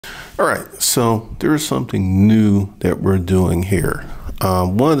All right, so there's something new that we're doing here.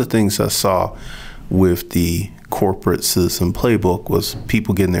 One of the things I saw with the corporate citizen playbook was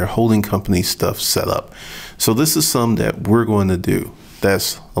people getting their holding company stuff set up. So this is something that we're going to do.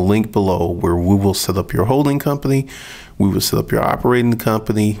 That's a link below where we will set up your holding company. We will set up your operating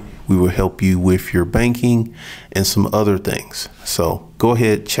company. We will help you with your banking and some other things. So go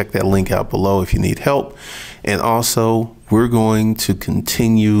ahead, check that link out below if you need help. And also, we're going to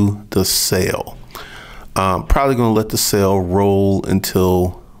continue the sale. Probably going to let the sale roll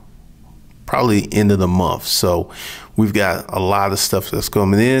until probably end of the month. So we've got a lot of stuff that's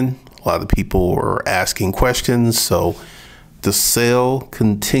coming in. A lot of people are asking questions. So the sale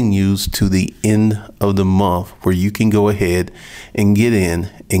continues to the end of the month where you can go ahead and get in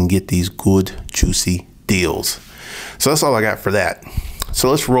and get these good, juicy deals. So that's all I got for that.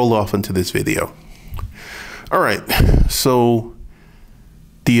 So let's roll off into this video. All right, so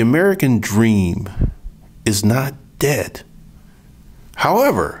the American dream is not dead.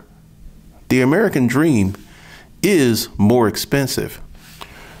 However, the American dream is more expensive.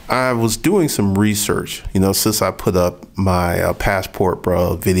 I was doing some research, since I put up my passport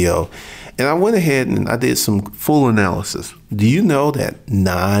bro video, and I went ahead and I did some full analysis. Do you know that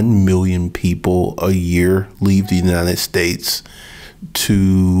 9 million people a year leave the United States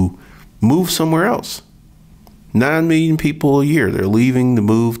to move somewhere else? 9 million people a year. They're leaving to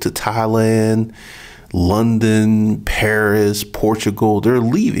move to Thailand, London, Paris, Portugal. They're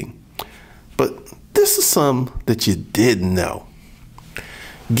leaving. But this is some that you didn't know.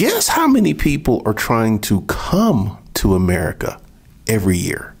 Guess how many people are trying to come to America every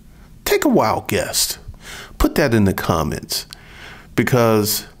year? Take a wild guess. Put that in the comments,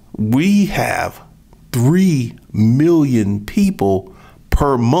 because we have 3 million people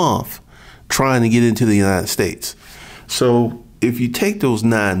per month trying to get into the United States. So if you take those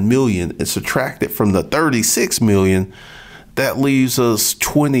 9 million and subtract it from the 36 million, that leaves us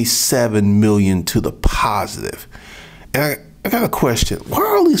 27 million to the positive. And I got a question. Why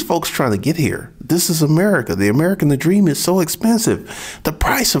are all these folks trying to get here? This is America. The American dream is so expensive. The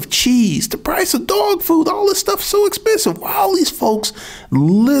price of cheese, the price of dog food, all this stuff is so expensive. Why are all these folks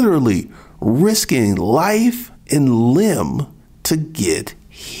literally risking life and limb to get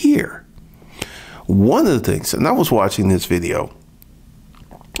here? One of the things, and I was watching this video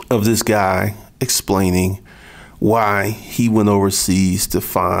of this guy explaining why he went overseas to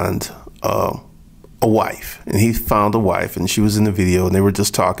find a wife, and he found a wife, and she was in the video, and they were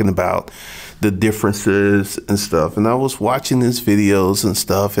just talking about the differences and stuff. And I was watching his videos and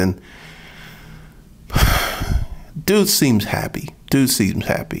stuff, and dude seems happy. Dude seems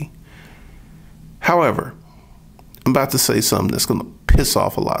happy. However, I'm about to say something that's going to piss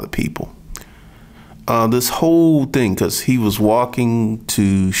off a lot of people. This whole thing, because he was walking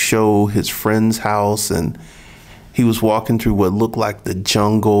to show his friend's house, and he was walking through what looked like the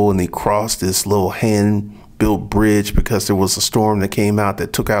jungle, and he crossed this little hand-built bridge because there was a storm that came out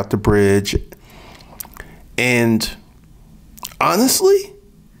that took out the bridge. And honestly,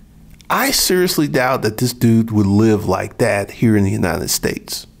 I seriously doubt that this dude would live like that here in the United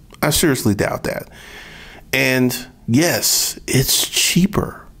States. I seriously doubt that. And yes, it's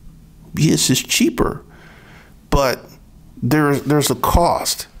cheaper. Yes, it's cheaper, but there's a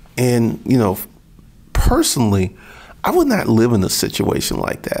cost. And, personally, I would not live in a situation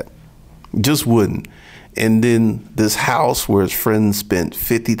like that. Just wouldn't. And then this house where his friend spent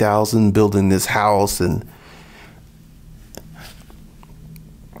 $50,000 building this house, and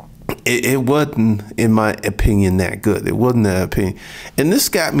it wasn't, in my opinion, that good. It wasn't that opinion. And this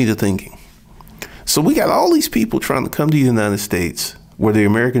got me to thinking. So we got all these people trying to come to the United States where the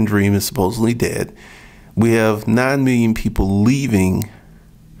American dream is supposedly dead. We have 9 million people leaving,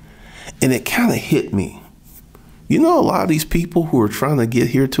 and it kind of hit me. A lot of these people who are trying to get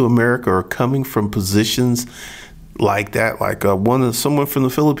here to America are coming from positions like that. Like someone from the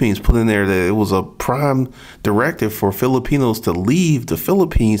Philippines put in there that it was a prime directive for Filipinos to leave the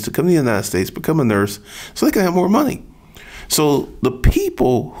Philippines to come to the United States, become a nurse, so they can have more money. So the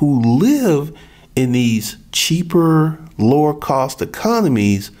people who live in these cheaper, lower cost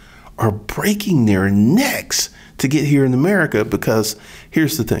economies are breaking their necks to get here in America, because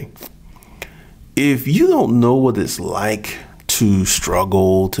here's the thing. If you don't know what it's like to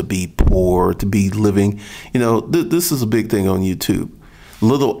struggle, to be poor, to be living, this is a big thing on YouTube.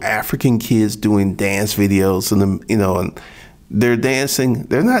 Little African kids doing dance videos, and and they're dancing.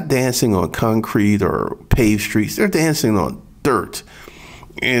 They're not dancing on concrete or paved streets. They're dancing on dirt.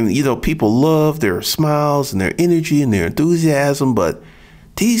 And, people love their smiles and their energy and their enthusiasm, but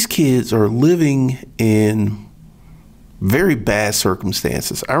these kids are living in very bad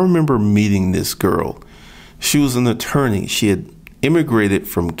circumstances. I remember meeting this girl. She was an attorney. She had immigrated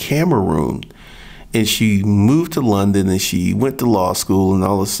from Cameroon, and she moved to London, and she went to law school and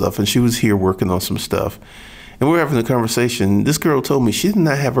all this stuff. And she was here working on some stuff. And we were having a conversation. This girl told me she did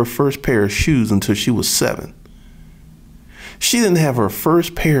not have her first pair of shoes until she was 7. She didn't have her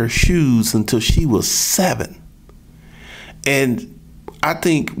first pair of shoes until she was 7. And I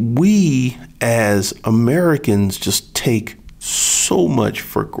think we as Americans just take so much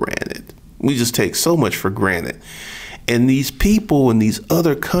for granted. We just take so much for granted. And these people in these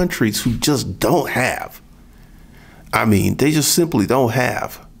other countries who just don't have, I mean, they just simply don't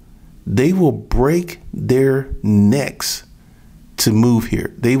have, they will break their necks to move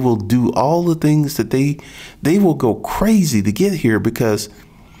here. They will do all the things that they will go crazy to get here because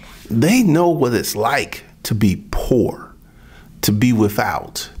they know what it's like to be poor, to be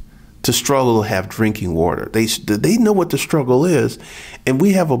without, to struggle to have drinking water. They know what the struggle is. And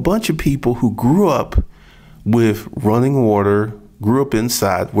we have a bunch of people who grew up with running water, grew up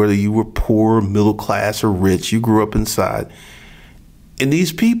inside, whether you were poor, middle class, or rich, you grew up inside. And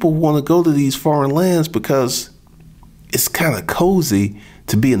these people want to go to these foreign lands because it's kind of cozy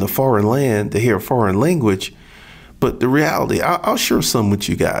to be in a foreign land, to hear a foreign language. But the reality, I'll share some with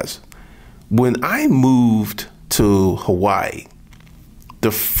you guys. When I moved to Hawaii,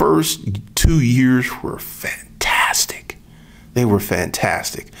 the first 2 years were fantastic. They were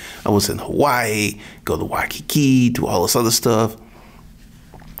fantastic. I was in Hawaii, go to Waikiki, do all this other stuff.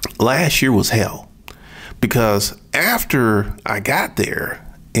 Last year was hell because after I got there,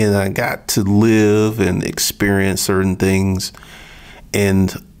 and I got to live and experience certain things,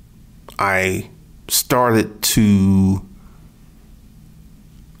 and I started to,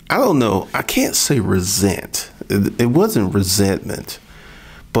 I don't know, I can't say resent. It wasn't resentment,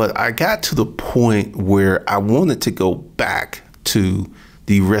 but I got to the point where I wanted to go back to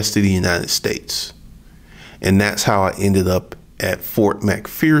the rest of the United States. And that's how I ended up at Fort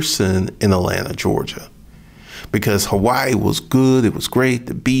McPherson in Atlanta, Georgia. Because Hawaii was good. It was great.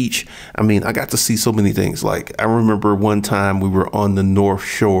 The beach. I mean, I got to see so many things. Like, I remember one time we were on the North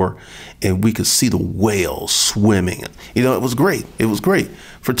Shore and we could see the whales swimming. You know, it was great. It was great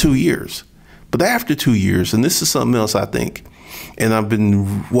for 2 years. But after 2 years, and this is something else I think, and I've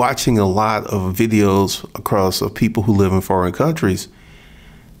been watching a lot of videos across of people who live in foreign countries,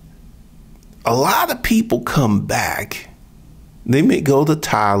 a lot of people come back. They may go to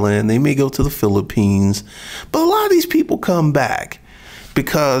Thailand, they may go to the Philippines, but a lot of these people come back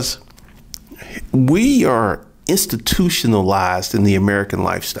because we are institutionalized in the American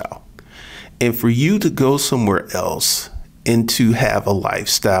lifestyle. And for you to go somewhere else and to have a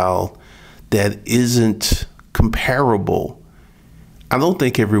lifestyle that isn't comparable, I don't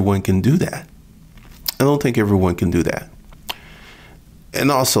think everyone can do that. I don't think everyone can do that.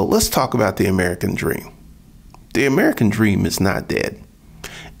 And also, let's talk about the American dream. The American dream is not dead.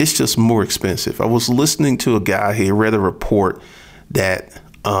 It's just more expensive. I was listening to a guy here, read a report that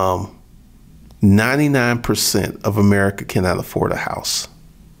 99% of America cannot afford a house.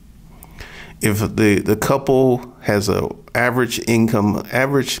 If the couple has a average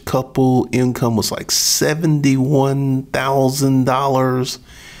couple income was like $71,000,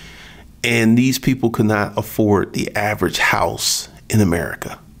 and these people could not afford the average house in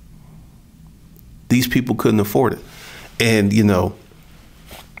America. These people couldn't afford it. And, you know,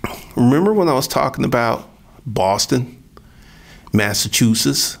 remember when I was talking about Boston,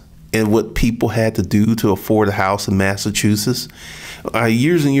 Massachusetts, and what people had to do to afford a house in Massachusetts?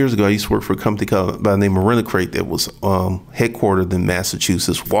 Years and years ago, I used to work for a company by the name of Rent-A-Crate that was headquartered in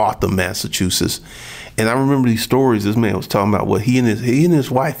Massachusetts, Waltham, Massachusetts. And I remember these stories. This man was talking about what he and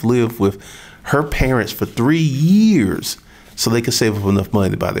his wife lived with her parents for 3 years so they could save up enough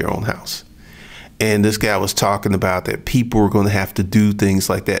money to buy their own house. And this guy was talking about that people were going to have to do things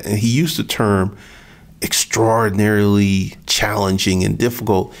like that. And he used the term extraordinarily challenging and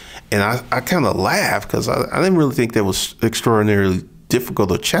difficult. And I kind of laughed because I didn't really think that was extraordinarily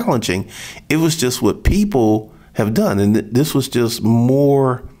difficult or challenging. It was just what people have done. And this was just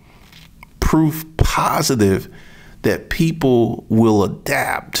more proof positive that people will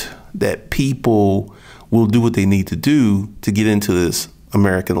adapt, that people will do what they need to do to get into this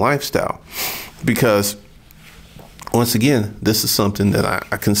American lifestyle. Because, once again, this is something that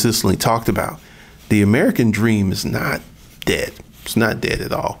I consistently talked about. The American dream is not dead. It's not dead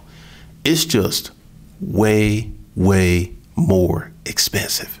at all. It's just way, way more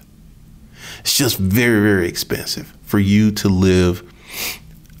expensive. It's just very, very expensive for you to live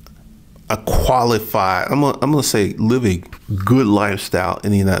a qualified, I'm gonna say live a good lifestyle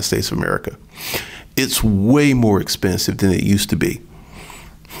in the United States of America. It's way more expensive than it used to be.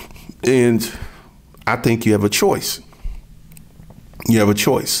 And I think you have a choice. You have a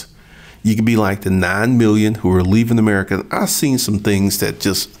choice. You can be like the 9 million who are leaving America. I've seen some things that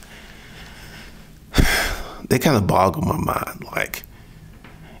just, they kind of boggle my mind. Like,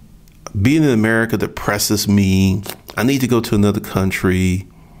 being in America depresses me. I need to go to another country.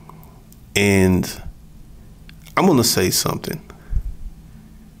 And I'm going to say something.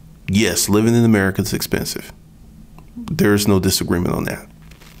 Yes, living in America is expensive. There's no disagreement on that.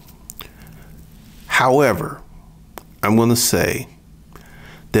 However, I'm going to say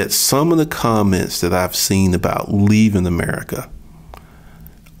that some of the comments that I've seen about leaving America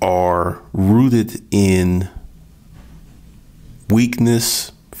are rooted in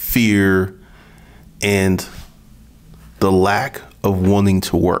weakness, fear, and the lack of wanting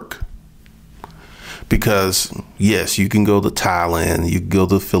to work. Because, yes, you can go to Thailand, you can go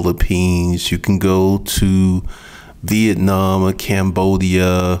to the Philippines, you can go to Vietnam or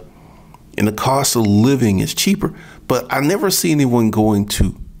Cambodia, and the cost of living is cheaper. But I never see anyone going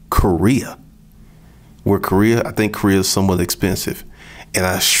to Korea, I think Korea is somewhat expensive. And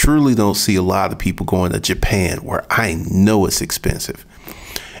I surely don't see a lot of people going to Japan, where I know it's expensive.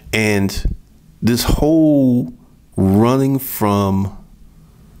 And this whole running from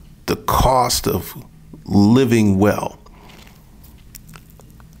the cost of living well,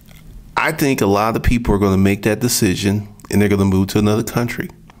 I think a lot of people are going to make that decision and they're going to move to another country.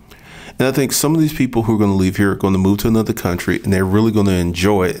 And I think some of these people who are going to leave here are going to move to another country and they're really going to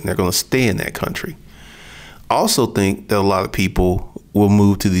enjoy it and they're going to stay in that country. I also think that a lot of people will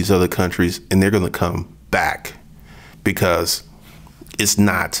move to these other countries and they're going to come back because it's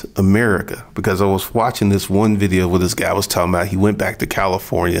not America. Because I was watching this one video where this guy was talking about he went back to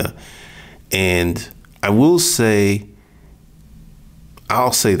California. And I will say,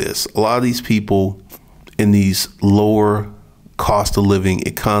 I'll say this, a lot of these people in these lower cost of living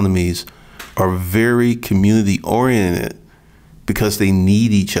economies are very community oriented because they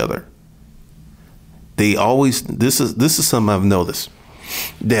need each other. They always, this is something I've noticed,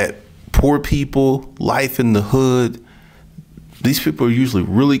 that poor people, life in the hood, these people are usually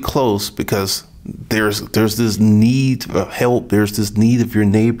really close because there's this need of help. There's this need of your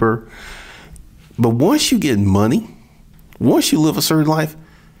neighbor. But once you get money, once you live a certain life,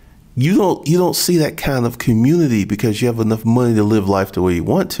 you don't see that kind of community because you have enough money to live life the way you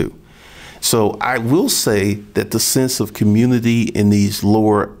want to. So I will say that the sense of community in these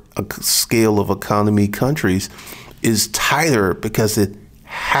lower scale of economy countries is tighter because it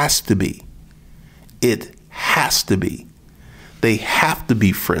has to be. It has to be. They have to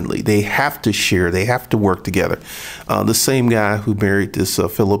be friendly. They have to share. They have to work together. The same guy who married this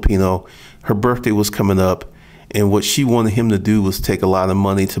Filipino, her birthday was coming up. And what she wanted him to do was take a lot of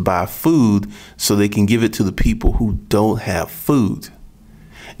money to buy food so they can give it to the people who don't have food.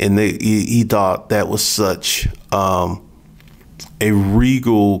 And he thought that was such a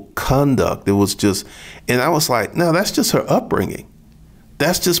regal conduct. It was just, and I was like, no, that's just her upbringing.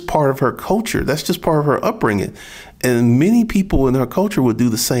 That's just part of her culture. That's just part of her upbringing. And many people in her culture would do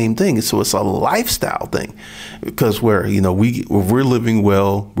the same thing. So it's a lifestyle thing because we're living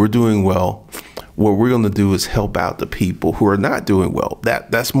well, we're doing well. What we're going to do is help out the people who are not doing well.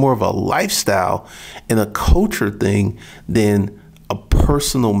 That's more of a lifestyle and a culture thing than a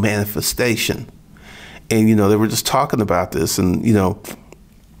personal manifestation. And, they were just talking about this. And,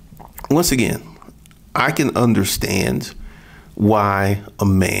 once again, I can understand why a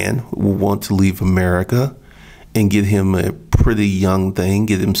man will want to leave America and get him a pretty young thing,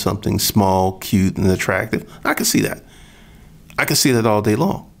 get him something small, cute, and attractive. I can see that. I can see that all day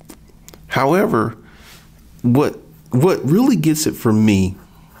long. However, what really gets it for me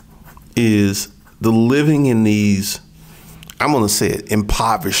is the living in these, I'm going to say it,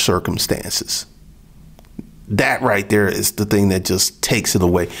 impoverished circumstances. That right there is the thing that just takes it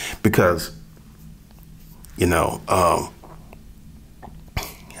away because,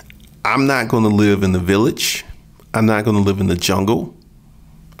 I'm not going to live in the village. I'm not going to live in the jungle.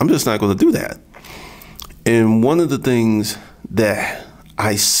 I'm just not going to do that. And one of the things that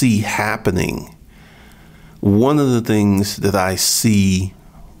I see happening, one of the things that I see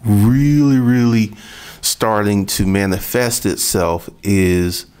really, really starting to manifest itself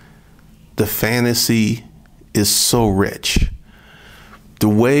is the fantasy is so rich. The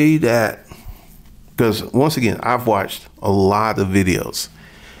way that, because once again, I've watched a lot of videos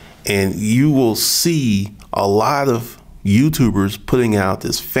and you will see a lot of YouTubers putting out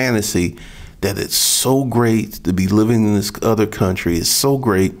this fantasy that it's so great to be living in this other country. It's so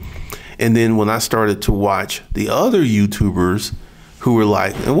great. And then when I started to watch the other YouTubers who were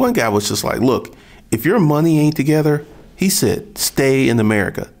like, and one guy was just like, look, if your money ain't together, he said, stay in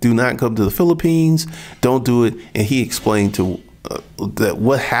America. Do not come to the Philippines. Don't do it. And he explained to that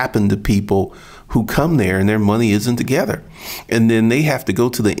what happened to people who come there and their money isn't together. And then they have to go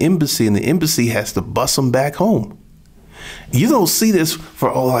to the embassy, and the embassy has to bus them back home. You don't see this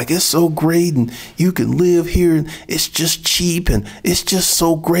for, oh, like, it's so great and you can live here and it's just cheap and it's just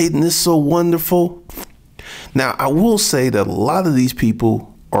so great and it's so wonderful. Now, I will say that a lot of these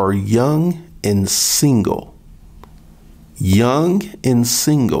people are young and single. Young and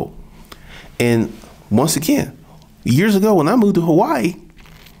single. And once again, years ago when I moved to Hawaii,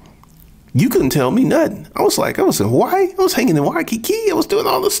 you couldn't tell me nothing. I was in Hawaii. I was hanging in Waikiki. I was doing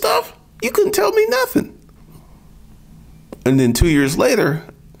all this stuff. You couldn't tell me nothing. And then 2 years later,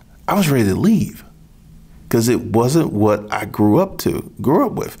 I was ready to leave because it wasn't what I grew up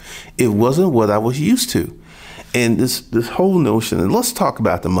with. It wasn't what I was used to. And this whole notion, and let's talk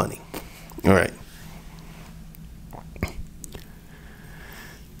about the money. All right.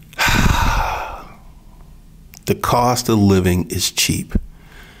 The cost of living is cheap.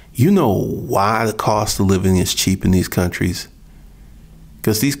 You know why the cost of living is cheap in these countries?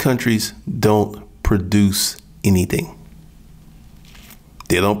 Because these countries don't produce anything.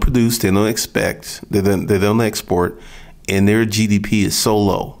 They don't produce, they don't expect, they don't export, and their GDP is so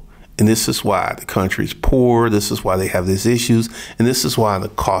low. And this is why the country's poor, this is why they have these issues, and this is why the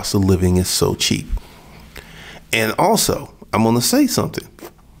cost of living is so cheap. And also, I'm going to say something.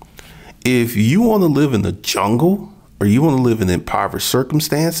 If you want to live in the jungle or you want to live in impoverished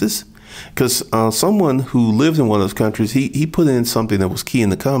circumstances, because someone who lived in one of those countries, he put in something that was key in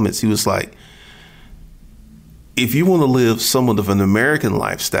the comments. He was like, if you want to live somewhat of an American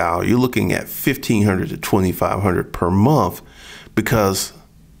lifestyle, you're looking at $1,500 to $2,500 per month, because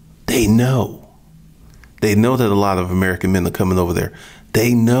they know that a lot of American men are coming over there.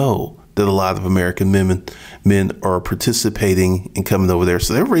 They know that a lot of American men are participating in coming over there.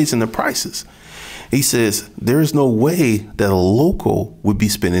 So they're raising the prices. He says there is no way that a local would be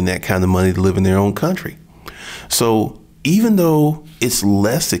spending that kind of money to live in their own country. So even though it's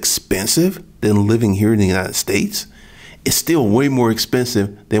less expensive than living here in the United States, it's still way more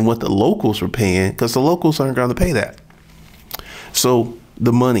expensive than what the locals are paying, because the locals aren't going to pay that. So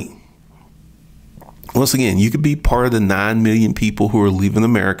the money. Once again, you could be part of the 9 million people who are leaving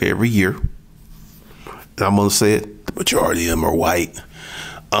America every year. And I'm going to say it, the majority of them are white.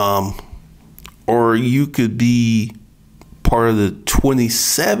 Or you could be part of the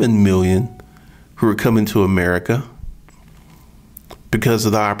 27 million who are coming to America because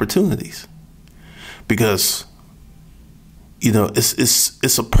of the opportunities. Because, you know,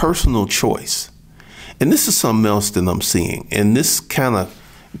 it's a personal choice. And this is something else that I'm seeing. And this kind of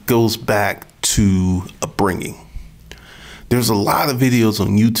goes back to upbringing. There's a lot of videos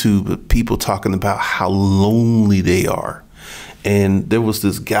on YouTube of people talking about how lonely they are. And there was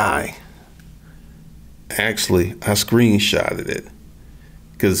this guy, actually, I screenshotted it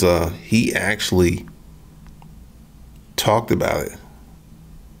because he actually talked about it.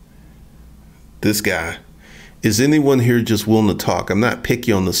 This guy, is anyone here just willing to talk? I'm not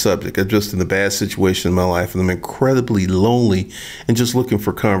picky on the subject. I'm just in a bad situation in my life and I'm incredibly lonely and just looking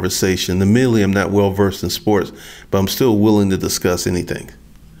for conversation. Admittedly, I'm not well versed in sports, but I'm still willing to discuss anything.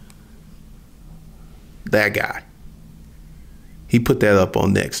 That guy. He put that up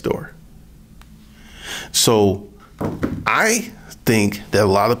on Nextdoor. So I think that a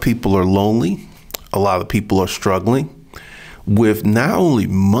lot of people are lonely. A lot of people are struggling with not only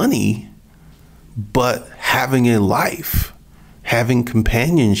money, but having a life, having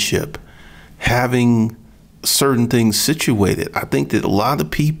companionship, having certain things situated. I think that a lot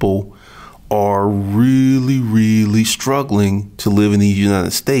of people are really, really struggling to live in the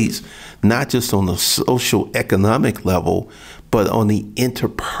United States, not just on the social economic level, but on the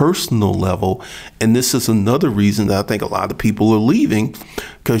interpersonal level. And this is another reason that I think a lot of people are leaving,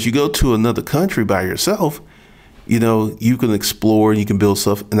 because you go to another country by yourself, you know, you can explore and you can build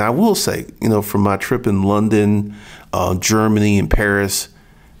stuff. And I will say, you know, from my trip in London, Germany, and Paris,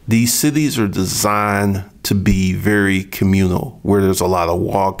 these cities are designed to be very communal, where there's a lot of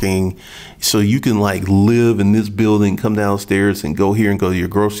walking. So you can like live in this building, come downstairs and go here and go to your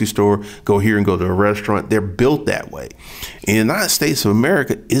grocery store, go here and go to a restaurant. They're built that way. And the United States of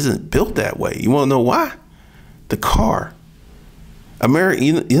America isn't built that way. You want to know why? The car.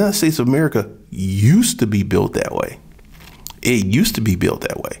 United States of America used to be built that way. It used to be built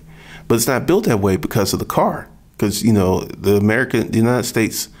that way, but it's not built that way because of the car. Because, you know, the United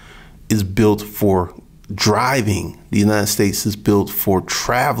States is built for driving. The United States is built for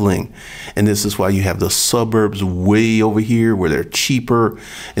traveling. And this is why you have the suburbs way over here where they're cheaper.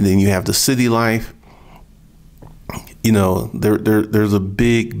 And then you have the city life. You know, there's a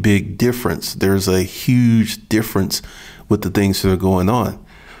big difference. There's a huge difference with the things that are going on.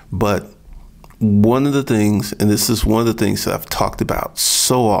 But one of the things, and this is one of the things that I've talked about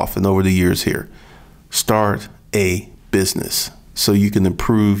so often over the years here, start a business so you can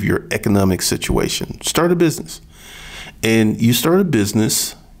improve your economic situation. Start a business. And you start a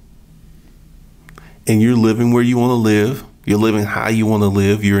business and you're living where you want to live. You're living how you want to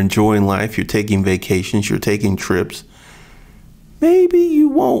live. You're enjoying life. You're taking vacations. You're taking trips. Maybe you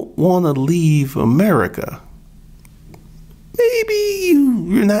won't want to leave America. Maybe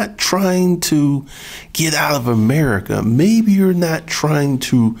you're not trying to get out of America. Maybe you're not trying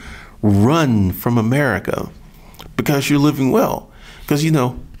to run from America because you're living well. Because, you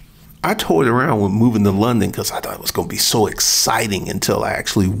know, I toyed around with moving to London because I thought it was going to be so exciting until I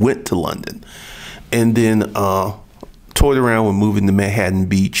actually went to London. And then toyed around with moving to Manhattan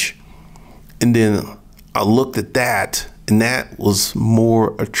Beach. And then I looked at that, and that was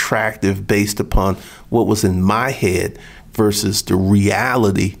more attractive based upon what was in my head versus the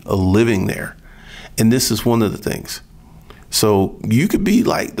reality of living there. And this is one of the things. So you could be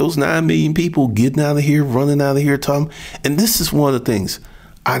like those 9 million people getting out of here, running out of here, Tom. And this is one of the things.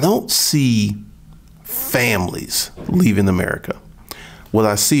 I don't see families leaving America. What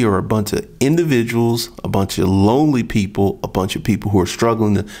I see are a bunch of individuals, a bunch of lonely people, a bunch of people who are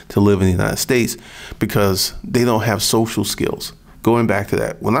struggling to live in the United States because they don't have social skills. Going back to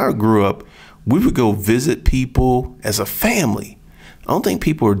that, when I grew up, we would go visit people as a family. I don't think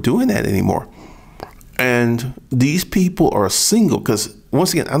people are doing that anymore. And these people are single because,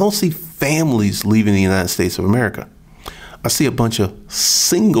 once again, I don't see families leaving the United States of America. I see a bunch of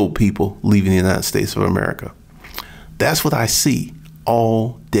single people leaving the United States of America. That's what I see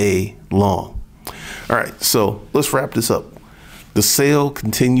all day long. All right, so let's wrap this up. The sale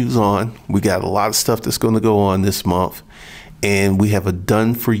continues on. We got a lot of stuff that's going to go on this month. And we have a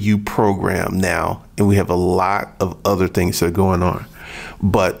done for you program now. And we have a lot of other things that are going on.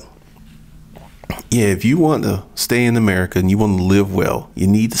 But yeah, if you want to stay in America and you want to live well, you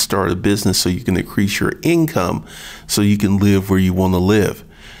need to start a business so you can increase your income so you can live where you want to live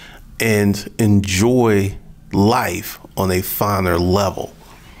and enjoy life on a finer level.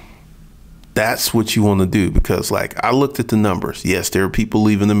 That's what you want to do, because like I looked at the numbers. Yes, there are people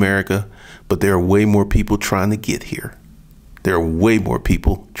leaving America, but there are way more people trying to get here. There are way more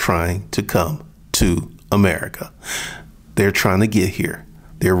people trying to come to America. They're trying to get here.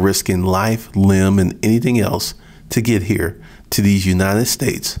 They're risking life, limb, and anything else to get here to these United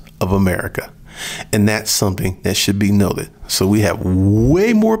States of America. And that's something that should be noted. So we have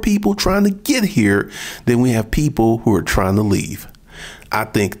way more people trying to get here than we have people who are trying to leave. I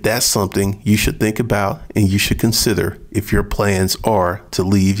think that's something you should think about and you should consider if your plans are to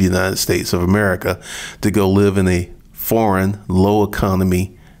leave the United States of America to go live in a foreign, low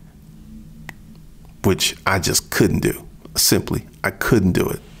economy, which I just couldn't do. Simply, I couldn't do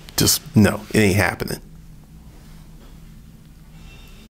it. Just no, it ain't happening.